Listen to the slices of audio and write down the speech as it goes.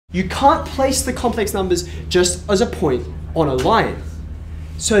You can't place the complex numbers just as a point on a line.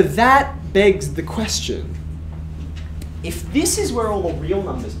 So that begs the question, if this is where all the real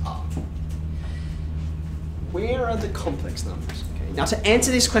numbers are, where are the complex numbers? Okay. Now to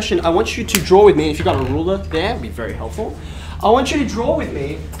answer this question, I want you to draw with me, if you've got a ruler there, it'd be very helpful. I want you to draw with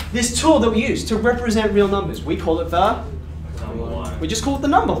me this tool that we use to represent real numbers. We call it the number line. We just call it the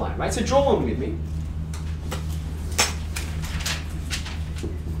number line, right? So draw one with me.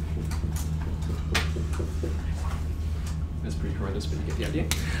 That's pretty horrendous, but you get the idea.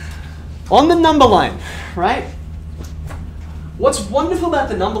 On the number line, right? What's wonderful about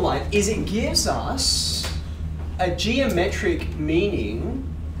the number line is it gives us a geometric meaning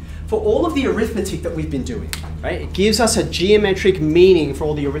for all of the arithmetic that we've been doing, right? It gives us a geometric meaning for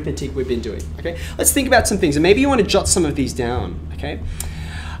all the arithmetic we've been doing, okay? Let's think about some things, and maybe you want to jot some of these down, okay?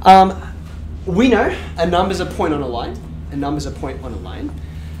 We know a number's a point on a line. A number's a point on a line.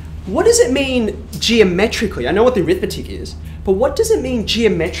 What does it mean geometrically? I know what the arithmetic is, but what does it mean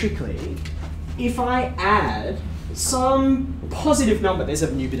geometrically if I add some positive number? There's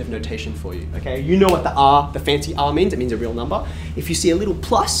a new bit of notation for you, okay? You know what the R, the fancy R means. It means a real number. If you see a little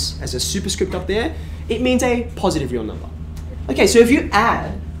plus as a superscript up there, it means a positive real number. Okay, so if you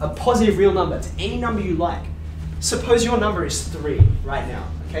add a positive real number to any number you like, suppose your number is 3 right now,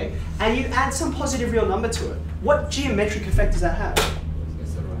 okay? And you add some positive real number to it. What geometric effect does that have?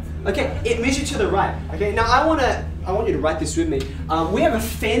 Okay, it moves you to the right. Okay, now I want you to write this with me. We have a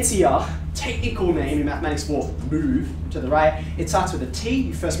fancier technical name in mathematics for move to the right. It starts with a T.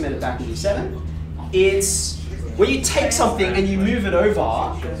 You first met it back in year 7. It's when you take something and you move it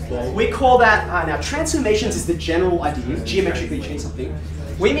over. We call that now transformations is the general idea. Geometrically change something.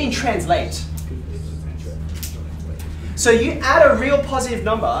 We mean translate. So you add a real positive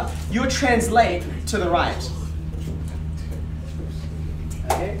number, you translate to the right.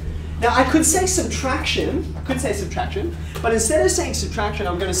 Okay. Now I could say subtraction, but instead of saying subtraction,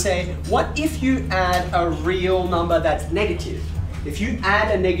 I'm going to say, what if you add a real number that's negative? If you add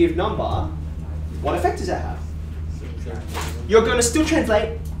a negative number, what effect does that have? You're going to still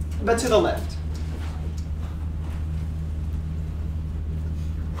translate, but to the left.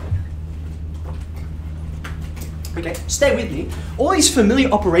 Okay, stay with me. All these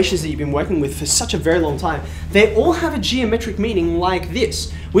familiar operations that you've been working with for such a very long time, they all have a geometric meaning like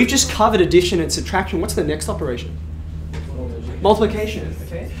this. We've just covered addition and subtraction. What's the next operation? Multiplication.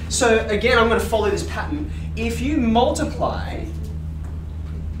 Okay. So again, I'm going to follow this pattern. If you multiply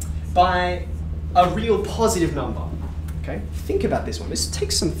by a real positive number, okay, think about this one. This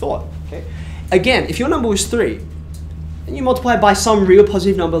takes some thought. Okay. Again, if your number was 3, and you multiply by some real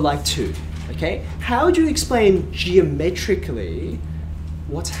positive number like 2, okay, how would you explain geometrically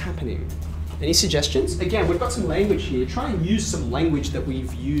what's happening? Any suggestions? Again, we've got some language here. Try and use some language that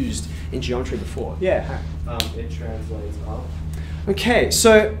we've used in geometry before. Yeah. It translates up. Okay,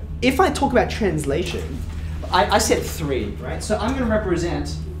 so if I talk about translation, I said 3, right? So I'm going to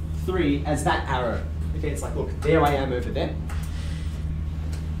represent 3 as that arrow. Okay, it's like, look, there I am over there.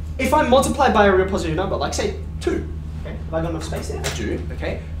 If I multiply by a real positive number, like say 2, okay, have I got enough space there? I do,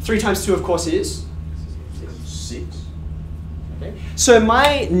 okay. 3 times 2, of course, is 6. Okay. So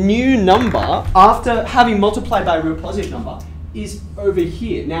my new number, after having multiplied by a real positive number, is over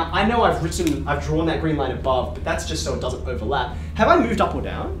here. Now, I know I've drawn that green line above, but that's just so it doesn't overlap. Have I moved up or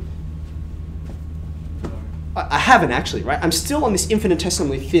down? I haven't actually, right? I'm still on this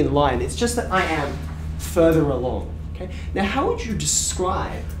infinitesimally thin line. It's just that I am further along, okay? Now, how would you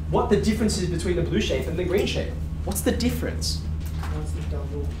describe what the difference is between the blue shape and the green shape? What's the difference? What's the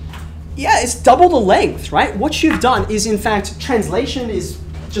double? Yeah, it's double the length, right? What you've done is, in fact, translation is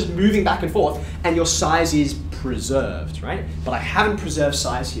just moving back and forth, and your size is preserved, right? But I haven't preserved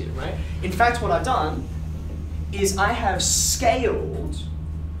size here, right? In fact, what I've done is I have scaled,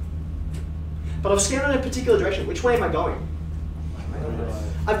 but I've scaled in a particular direction. Which way am I going?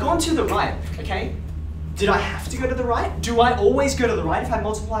 I've gone to the right, okay? Did I have to go to the right? Do I always go to the right if I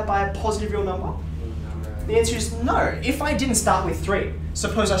multiply by a positive real number? The answer is no. If I didn't start with 3,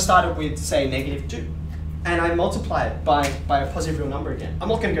 suppose I started with, say, -2, and I multiply it by a positive real number again. I'm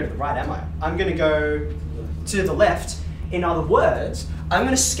not going to go to the right, am I? I'm going to go to the left. In other words, I'm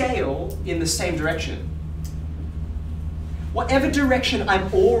going to scale in the same direction. Whatever direction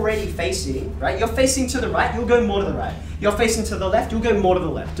I'm already facing, right? You're facing to the right, you'll go more to the right. You're facing to the left, you'll go more to the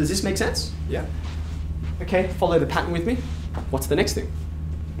left. Does this make sense? Yeah. Okay, follow the pattern with me. What's the next thing?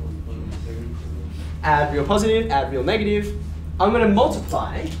 Add real positive, add real negative. I'm going to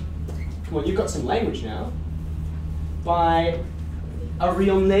multiply, come on, you've got some language now, by a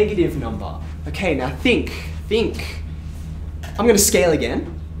real negative number. Okay, now think. I'm going to scale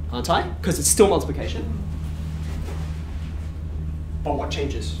again. aren't I? Because it's still multiplication. But what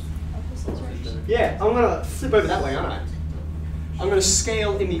changes? Yeah, I'm going to flip over that way, aren't I? I'm going to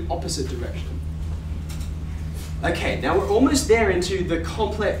scale in the opposite direction. Okay, now we're almost there into the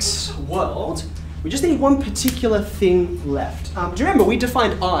complex world. We just need one particular thing left. Do you remember we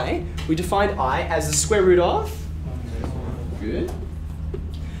defined I? We defined I as the square root of? Good.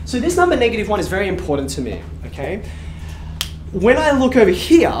 So this number -1 is very important to me, okay? When I look over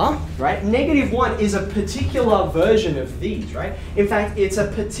here, right, -1 is a particular version of these, right? In fact, it's a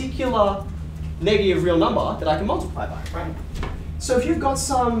particular negative real number that I can multiply by, right? So if you've got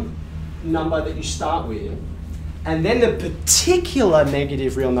some number that you start with, and then the particular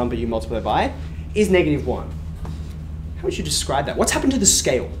negative real number you multiply by is -1. How would you describe that? What's happened to the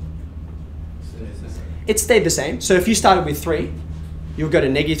scale? It stayed the same. So if you started with 3, you'll go to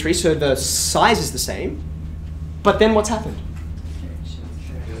 -3, so the size is the same. But then what's happened?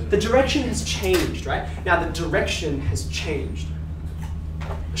 The direction has changed, right? Now the direction has changed.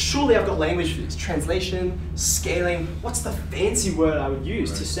 Surely I've got language for this. Translation, scaling. What's the fancy word I would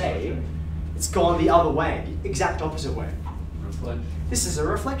use to say it's gone the other way, the exact opposite way? Reflection. This is a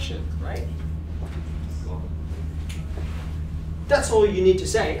reflection, right? That's all you need to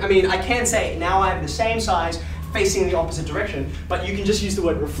say. I mean, I can say now I have the same size facing the opposite direction, but you can just use the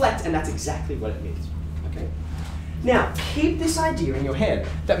word reflect and that's exactly what it means. Okay? Now, keep this idea in your head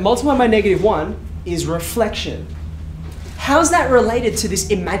that multiply by -1 is reflection. How's that related to this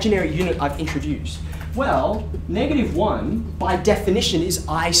imaginary unit I've introduced? Well, -1 by definition is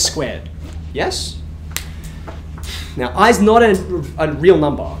I squared. Yes? Now, I is not a real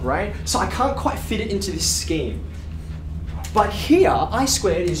number, right? So I can't quite fit it into this scheme. But here, I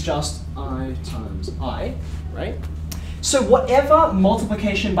squared is just I times I, right? So whatever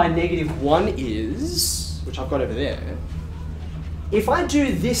multiplication by -1 is, which I've got over there, if I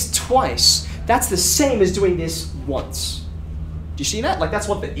do this twice, that's the same as doing this once. Do you see that? Like that's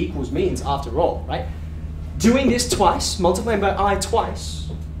what the equals means after all, right? Doing this twice, multiplying by I twice,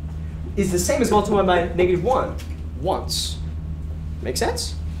 is the same as multiplying by -1 once. Make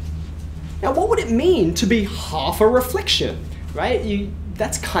sense? Now, what would it mean to be half a reflection, right?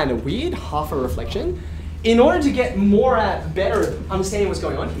 That's kind of weird, half a reflection. In order to get better understanding what's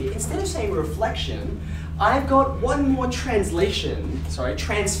going on here, instead of saying reflection, I've got one more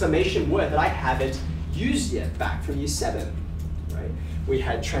transformation word that I haven't used yet back from year 7, right? We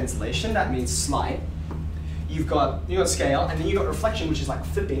had translation, that means slight. You've got scale, and then you've got reflection, which is like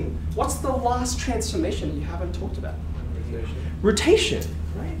flipping. What's the last transformation that you haven't talked about? Rotation,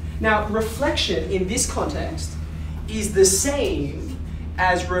 right? Now, reflection in this context is the same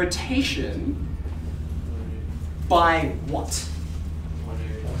as rotation by what?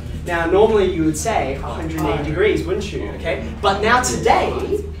 Now, normally you would say 180 degrees, wouldn't you? Okay, but now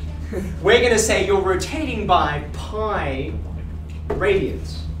today, we're going to say you're rotating by pi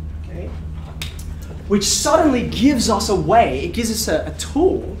radians, okay? Which suddenly gives us a way, it gives us a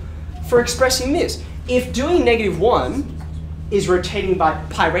tool for expressing this. If doing -1 is rotating by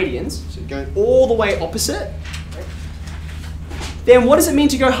pi radians, so going all the way opposite, right? Then what does it mean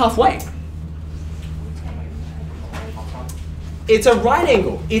to go halfway? It's a right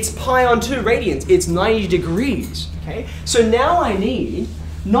angle. It's pi on 2 radians. It's 90 degrees, okay? So now I need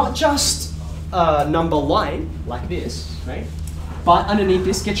not just a number line like this, right? But underneath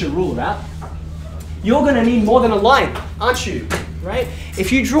this, get your ruler out. You're going to need more than a line, aren't you? Right?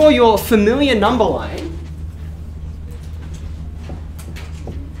 If you draw your familiar number line,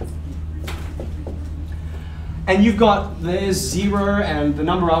 and you've got, there's 0, and the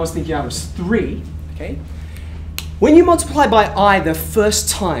number I was thinking of was 3, okay? When you multiply by I the first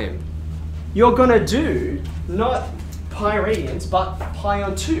time, you're going to do not pi radians, but pi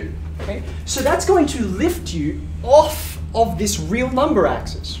on 2, okay? So that's going to lift you off of this real number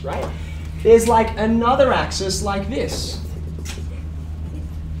axis, right? There's like another axis like this,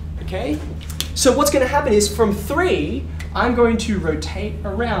 okay? So what's going to happen is from 3, I'm going to rotate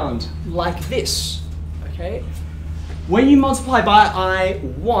around like this, okay? When you multiply by I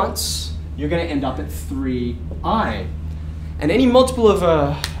once, you're going to end up at 3i. And any multiple of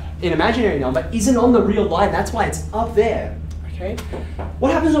an imaginary number isn't on the real line, that's why it's up there, okay?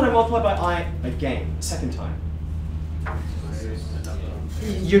 What happens when I multiply by I again, second time?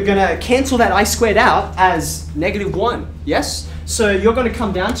 You're going to cancel that I squared out as -1, yes? So you're going to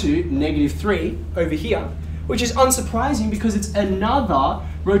come down to -3 over here, which is unsurprising because it's another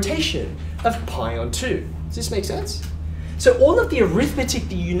rotation of pi on 2. Does this make sense? So all of the arithmetic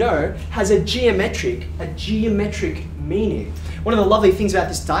that you know has a geometric meaning. One of the lovely things about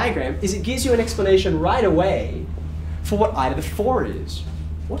this diagram is it gives you an explanation right away for what I to the 4 is.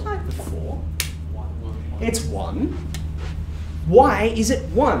 What did I have before? It's 1. Why is it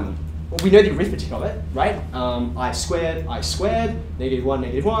 1? Well, we know the arithmetic of it, right? I squared, negative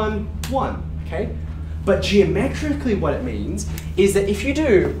 1, 1, okay? But geometrically what it means is that if you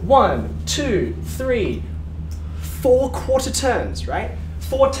do 1, 2, 3, 4 quarter turns, right?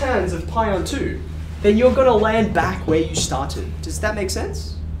 4 turns of pi on 2, then you're going to land back where you started. Does that make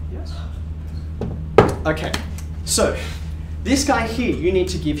sense? Yes? Okay, so this guy here, you need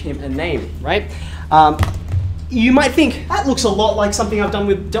to give him a name, right? You might think, that looks a lot like something I've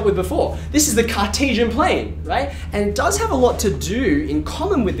dealt with before. This is the Cartesian plane, right? And it does have a lot to do in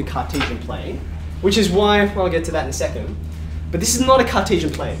common with the Cartesian plane, which is why, well, I'll get to that in a second. But this is not a Cartesian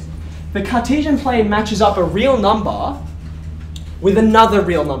plane. The Cartesian plane matches up a real number with another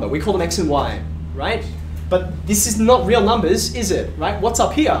real number. We call them x and y, right? But this is not real numbers, is it, right? What's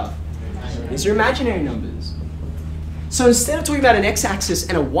up here? These are imaginary numbers. So instead of talking about an x-axis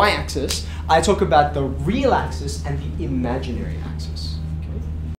and a y-axis, I talk about the real axis and the imaginary axis.